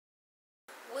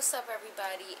What's up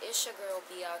everybody, it's your girl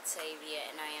Octavia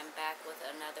and I am back with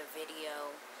another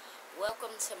video.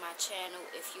 Welcome to my channel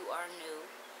if you are new.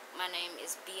 My name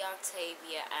is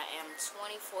Octavia. I am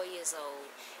 24 years old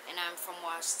and I'm from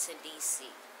Washington DC.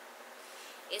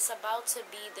 It's about to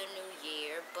be the new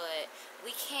year, but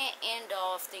we can't end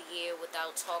off the year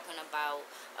without talking about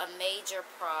a major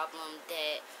problem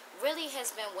that really has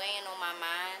been weighing on my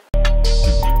mind.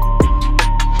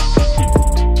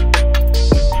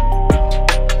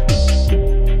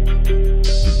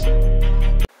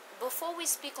 Before we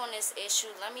speak on this issue,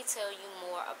 let me tell you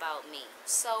more about me.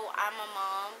 So, I'm a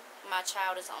mom. My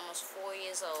child is almost 4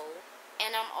 years old.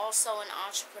 And I'm also an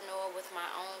entrepreneur with my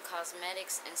own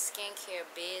cosmetics and skincare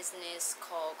business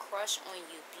called Crush on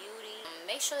You Beauty.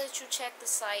 Make sure that you check the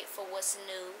site for what's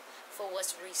new, for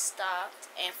what's restocked,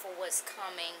 and for what's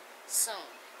coming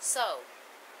soon. So,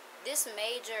 this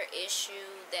major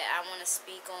issue that I want to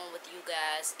speak on with you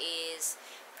guys is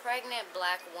pregnant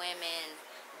black women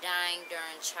dying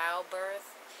during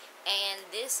childbirth, and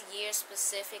this year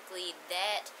specifically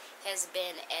that has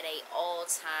been at an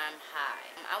all-time high.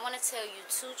 I want to tell you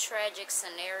two tragic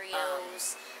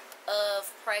scenarios of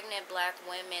pregnant black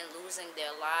women losing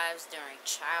their lives during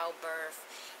childbirth,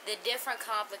 the different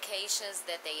complications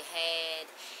that they had,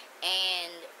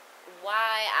 and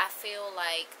why I feel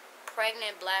like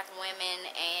pregnant black women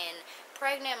and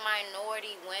pregnant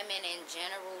minority women in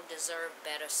general deserve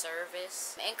better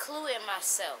service, including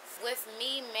myself. With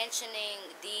me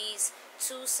mentioning these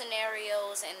two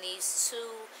scenarios and these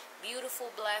two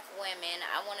beautiful black women,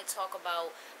 I want to talk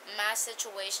about my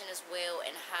situation as well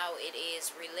and how it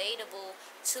is relatable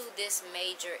to this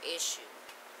major issue.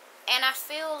 And I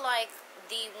feel like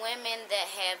the women that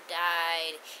have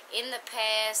died in the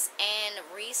past and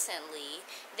recently,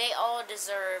 they all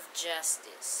deserve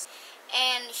justice.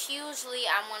 And hugely,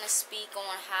 I want to speak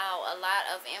on how a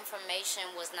lot of information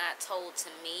was not told to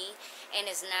me and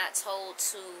is not told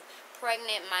to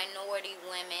pregnant minority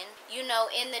women. You know,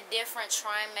 in the different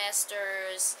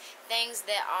trimesters, things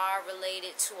that are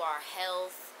related to our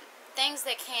health, things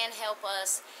that can help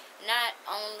us not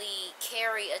only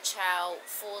carry a child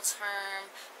full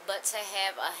term, but to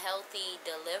have a healthy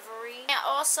delivery. And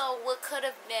also what could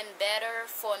have been better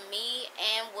for me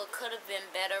and what could have been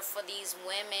better for these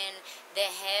women that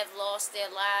have lost their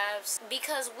lives,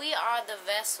 because we are the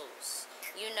vessels.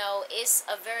 You know, it's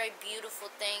a very beautiful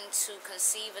thing to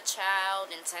conceive a child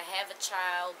and to have a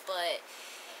child, but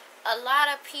a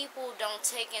lot of people don't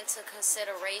take into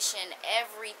consideration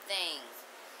everything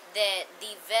that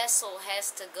the vessel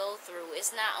has to go through.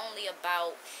 It's not only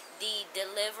about the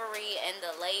delivery and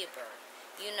the labor.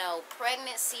 You know,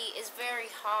 pregnancy is very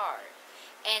hard.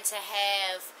 And to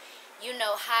have, you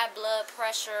know, high blood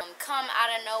pressure come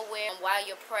out of nowhere while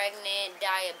you're pregnant,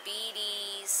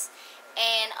 diabetes,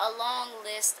 and a long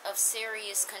list of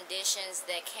serious conditions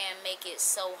that can make it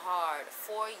so hard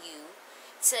for you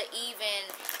to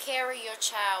even carry your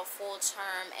child full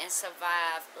term and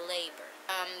survive labor.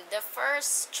 The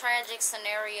first tragic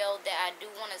scenario that I do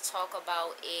want to talk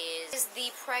about is the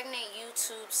pregnant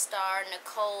YouTube star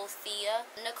Nicole Thea.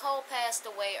 Nicole passed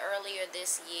away earlier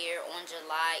this year on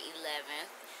July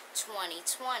 11th.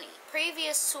 2020.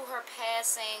 Previous to her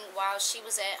passing, while she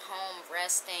was at home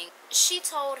resting, she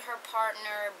told her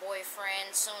partner,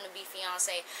 boyfriend, soon-to-be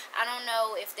fiance, I don't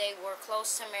know if they were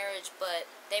close to marriage, but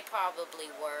they probably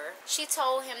were. She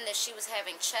told him that she was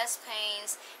having chest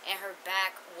pains and her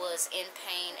back was in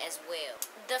pain as well.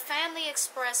 The family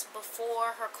expressed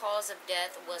before her cause of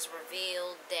death was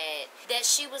revealed that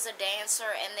she was a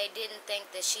dancer and they didn't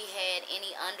think that she had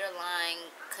any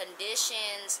underlying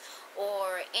conditions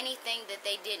or anything that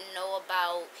they didn't know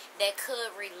about that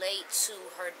could relate to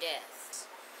her death.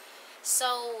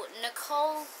 So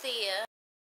Nicole Thea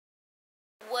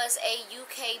was a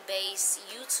UK-based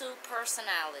YouTube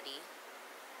personality.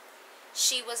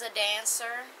 She was a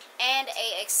dancer and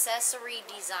an accessory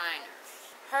designer.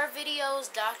 Her videos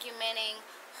documenting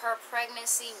her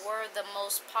pregnancy were the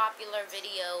most popular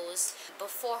videos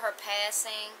before her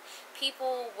passing.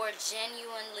 People were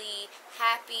genuinely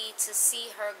happy to see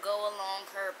her go along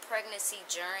her pregnancy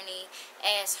journey,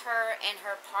 as her and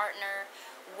her partner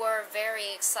were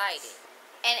very excited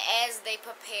and as they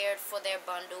prepared for their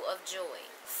bundle of joy.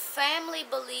 Family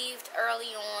believed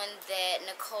early on that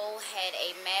Nicole had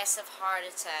a massive heart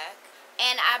attack,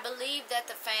 And I believe that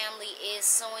the family is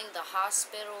suing the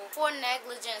hospital for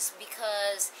negligence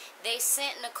because they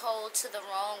sent Nicole to the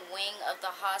wrong wing of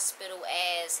the hospital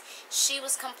as she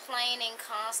was complaining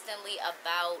constantly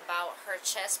about her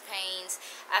chest pains.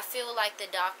 I feel like the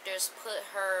doctors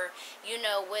put her,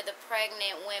 where the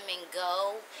pregnant women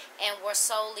go, and were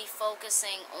solely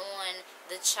focusing on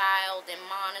the child and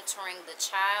monitoring the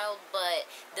child, but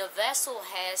the vessel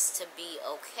has to be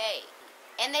okay.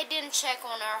 And they didn't check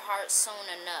on her heart soon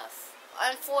enough.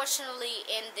 Unfortunately,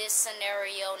 in this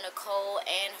scenario, Nicole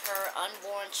and her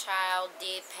unborn child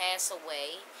did pass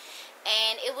away.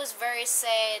 And it was very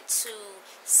sad to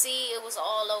see. It was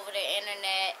all over the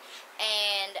internet.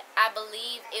 And I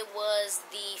believe it was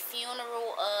the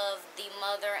funeral of the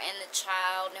mother and the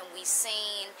child, and we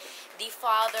seen the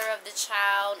father of the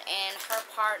child and her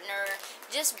partner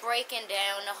just breaking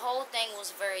down. The whole thing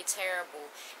was very terrible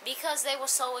because they were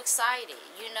so excited.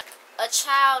 A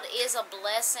child is a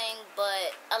blessing,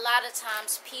 but a lot of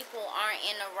times people aren't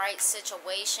in the right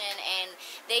situation and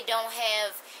they don't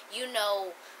have,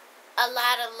 a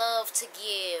lot of love to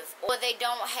give, or they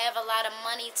don't have a lot of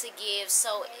money to give.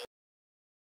 So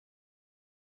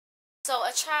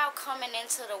a child coming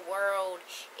into the world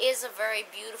is a very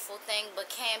beautiful thing, but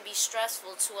can be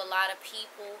stressful to a lot of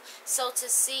people. So to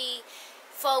see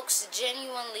folks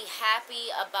genuinely happy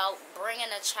about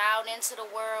bringing a child into the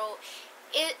world,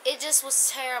 it just was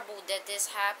terrible that this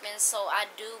happened. So I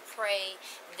do pray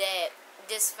that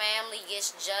this family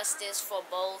gets justice for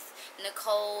both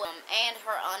Nicole and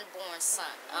her unborn son.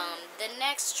 The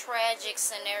next tragic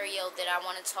scenario that I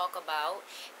want to talk about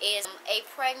is a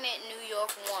pregnant New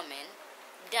York woman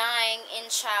dying in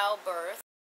childbirth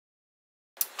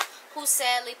who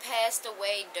sadly passed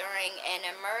away during an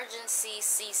emergency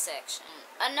C-section.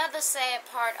 Another sad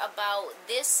part about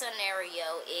this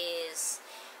scenario is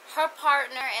her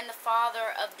partner and the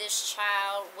father of this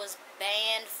child was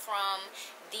banned from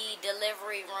the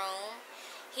delivery room.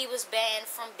 He was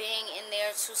banned from being in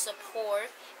there to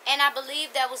support, and I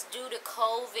believe that was due to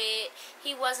COVID.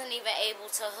 He wasn't even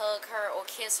able to hug her or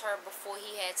kiss her before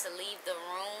he had to leave the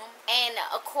room. And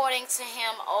according to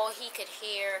him, all he could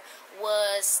hear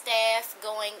was staff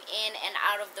going in and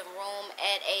out of the room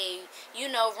at a,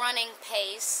 running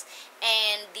pace,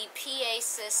 and the PA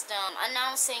system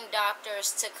announcing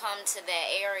doctors to come to that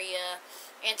area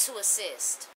and to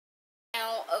assist.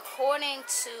 Now, according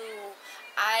to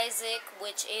Isaac,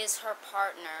 which is her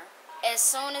partner, as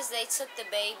soon as they took the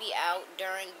baby out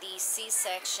during the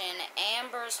C-section,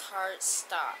 Amber's heart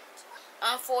stopped.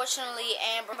 Unfortunately,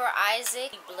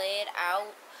 Isaac bled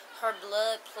out. Her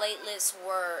blood platelets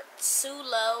were too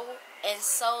low, and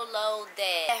so low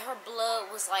that her blood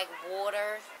was like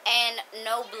water, and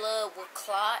no blood would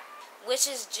clot, which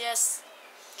is just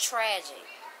tragic.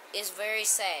 It's very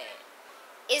sad.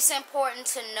 It's important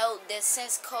to note that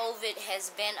since COVID has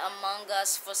been among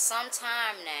us for some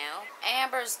time now,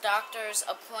 Amber's doctor's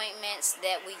appointments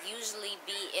that would usually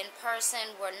be in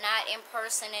person were not in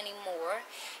person anymore,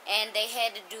 and they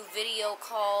had to do video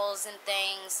calls and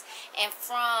things. And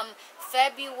from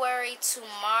February to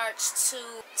March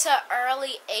to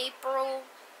early April,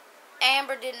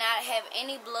 Amber did not have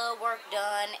any blood work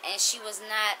done, and she was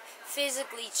not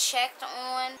physically checked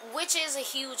on, which is a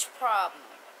huge problem.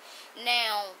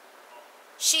 Now,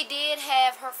 she did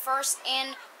have her first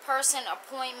in-person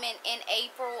appointment in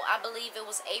April. I believe it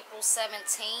was April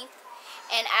 17th.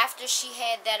 And after she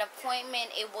had that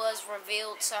appointment, it was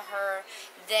revealed to her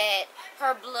that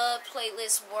her blood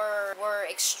platelets were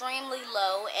extremely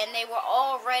low, and they were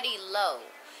already low.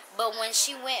 But when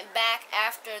she went back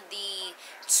after the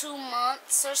 2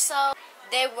 months or so,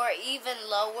 they were even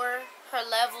lower. Her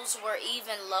levels were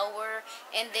even lower,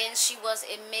 and then she was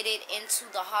admitted into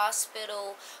the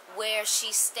hospital where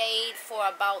she stayed for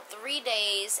about 3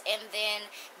 days, and then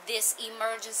this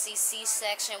emergency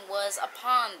C-section was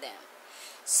upon them.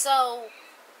 So,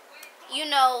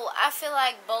 I feel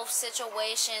like both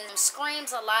situations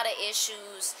screams a lot of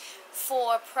issues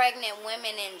for pregnant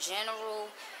women in general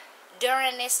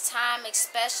during this time,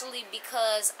 especially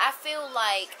because I feel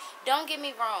like, don't get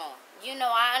me wrong,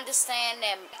 I understand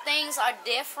that things are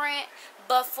different,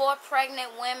 but for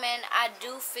pregnant women, I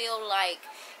do feel like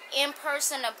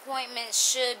in-person appointments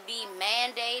should be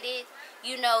mandated,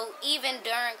 even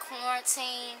during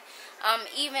quarantine,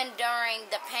 even during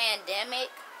the pandemic,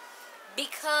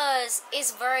 because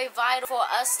it's very vital for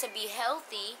us to be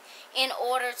healthy in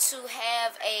order to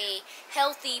have a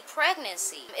healthy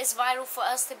pregnancy. It's vital for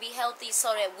us to be healthy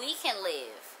so that we can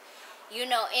live.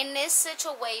 In this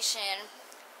situation,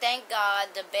 thank God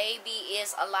the baby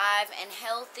is alive and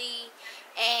healthy,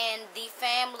 and the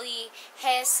family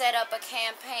has set up a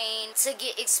campaign to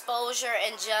get exposure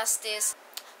and justice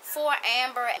for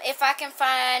Amber. If I can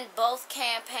find both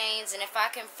campaigns, and if I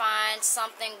can find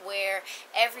something where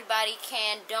everybody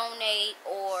can donate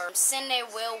or send their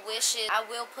well wishes, I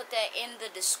will put that in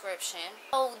the description.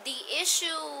 So the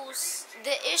issues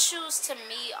to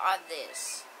me are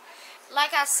this.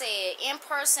 Like I said,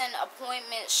 in-person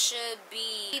appointments should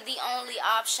be the only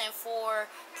option for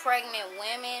pregnant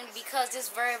women, because it's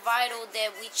very vital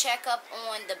that we check up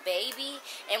on the baby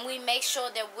and we make sure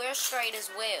that we're straight as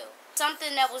well.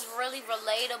 Something that was really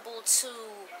relatable to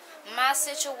my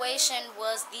situation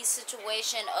was the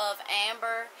situation of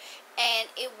Amber, and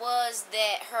it was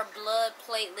that her blood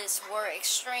platelets were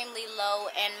extremely low,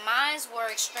 and mine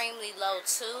were extremely low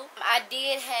too. I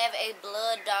did have a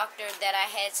blood doctor that I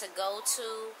had to go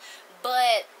to,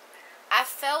 but I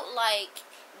felt like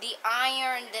the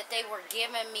iron that they were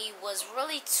giving me was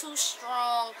really too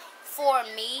strong for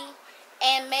me.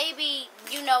 And maybe,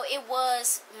 you know, it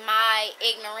was my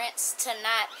ignorance to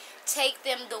not take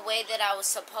them the way that I was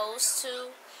supposed to.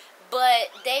 But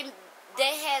they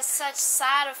had such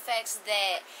side effects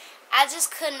that I just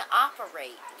couldn't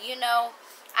operate, you know.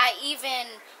 I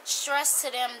even stressed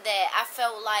to them that I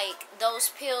felt like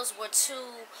those pills were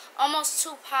almost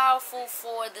too powerful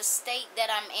for the state that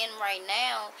I'm in right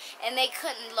now, and they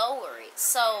couldn't lower it.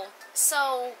 So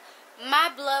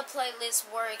my blood platelets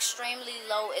were extremely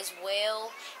low as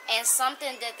well, and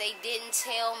something that they didn't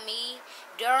tell me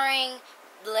during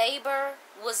labor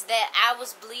was that I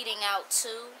was bleeding out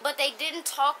too. But they didn't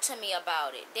talk to me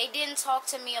about it. They didn't talk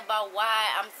to me about why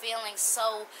I'm feeling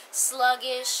so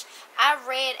sluggish. I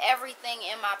read everything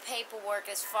in my paperwork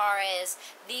as far as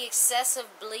the excessive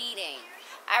bleeding.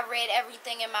 I read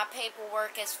everything in my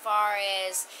paperwork as far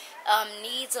as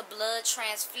needs a blood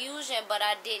transfusion, but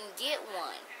I didn't get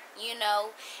one. You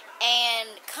know, and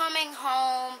coming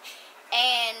home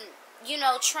and, you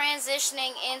know,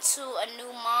 transitioning into a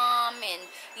new mom and,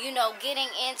 you know, getting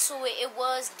into it, it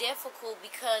was difficult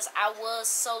because I was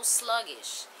so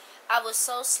sluggish. I was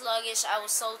so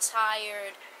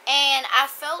tired, and I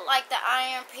felt like the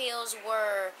iron pills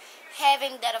were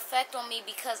having that effect on me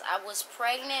because I was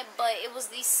pregnant, but it was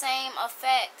the same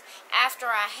effect after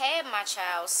I had my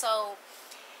child. So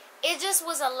it just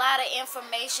was a lot of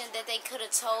information that they could have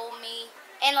told me,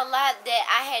 and a lot that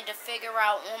I had to figure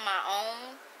out on my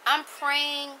own. I'm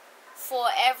praying for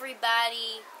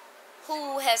everybody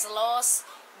who has lost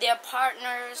their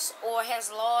partners, or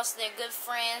has lost their good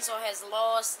friends, or has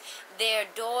lost their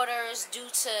daughters due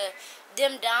to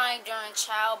them dying during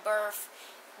childbirth.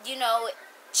 You know,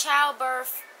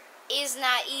 childbirth is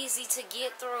not easy to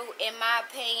get through. In my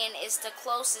opinion, it's the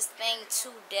closest thing to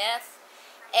death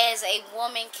as a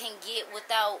woman can get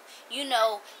without, you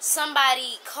know,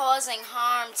 somebody causing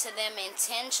harm to them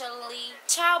intentionally.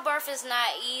 Childbirth is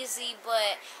not easy,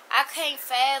 but I can't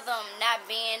fathom not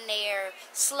being there,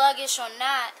 sluggish or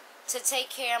not, to take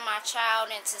care of my child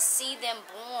and to see them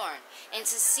born and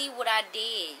to see what I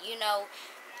did. You know,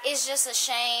 it's just a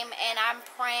shame, and I'm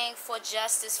praying for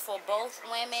justice for both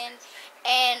women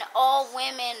and all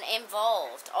women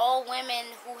involved, all women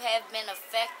who have been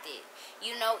affected.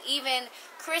 You know, even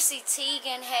Chrissy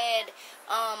Teigen had,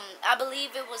 I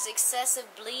believe it was excessive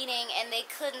bleeding, and they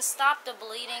couldn't stop the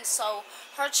bleeding, so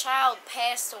her child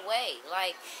passed away.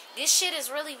 Like, this shit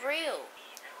is really real.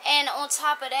 And on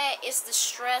top of that, it's the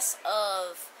stress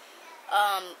of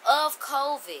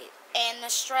COVID, and the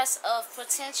stress of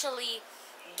potentially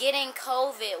getting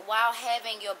COVID while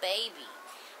having your baby.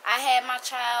 I had my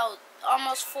child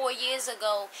almost 4 years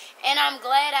ago, and I'm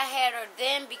glad I had her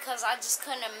then, because I just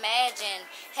couldn't imagine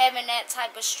having that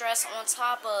type of stress on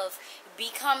top of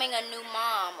becoming a new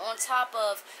mom, on top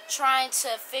of trying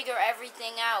to figure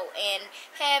everything out and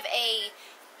have a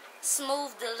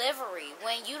smooth delivery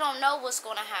when you don't know what's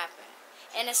going to happen.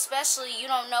 And especially you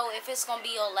don't know if it's going to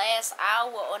be your last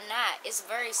hour or not. It's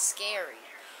very scary.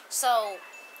 So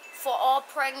for all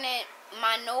pregnant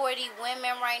minority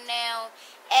women right now,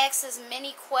 ask as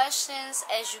many questions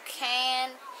as you can.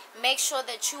 Make sure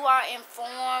that you are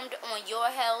informed on your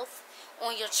health,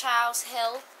 on your child's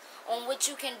health, on what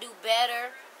you can do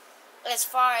better as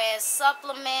far as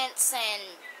supplements and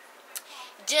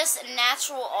just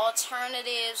natural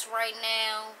alternatives right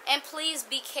now. And please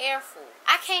be careful.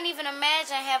 I can't even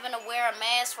imagine having to wear a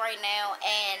mask right now,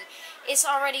 and it's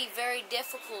already very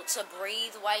difficult to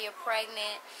breathe while you're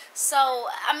pregnant. So,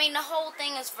 I mean, the whole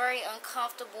thing is very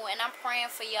uncomfortable, and I'm praying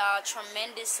for y'all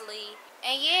tremendously.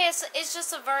 And yeah, it's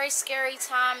just a very scary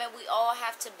time, and we all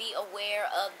have to be aware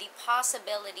of the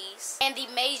possibilities and the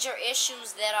major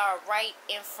issues that are right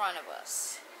in front of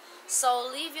us. So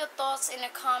leave your thoughts in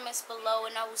the comments below,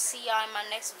 and I will see y'all in my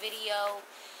next video.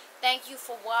 Thank you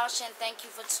for watching. Thank you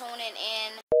for tuning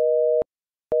in.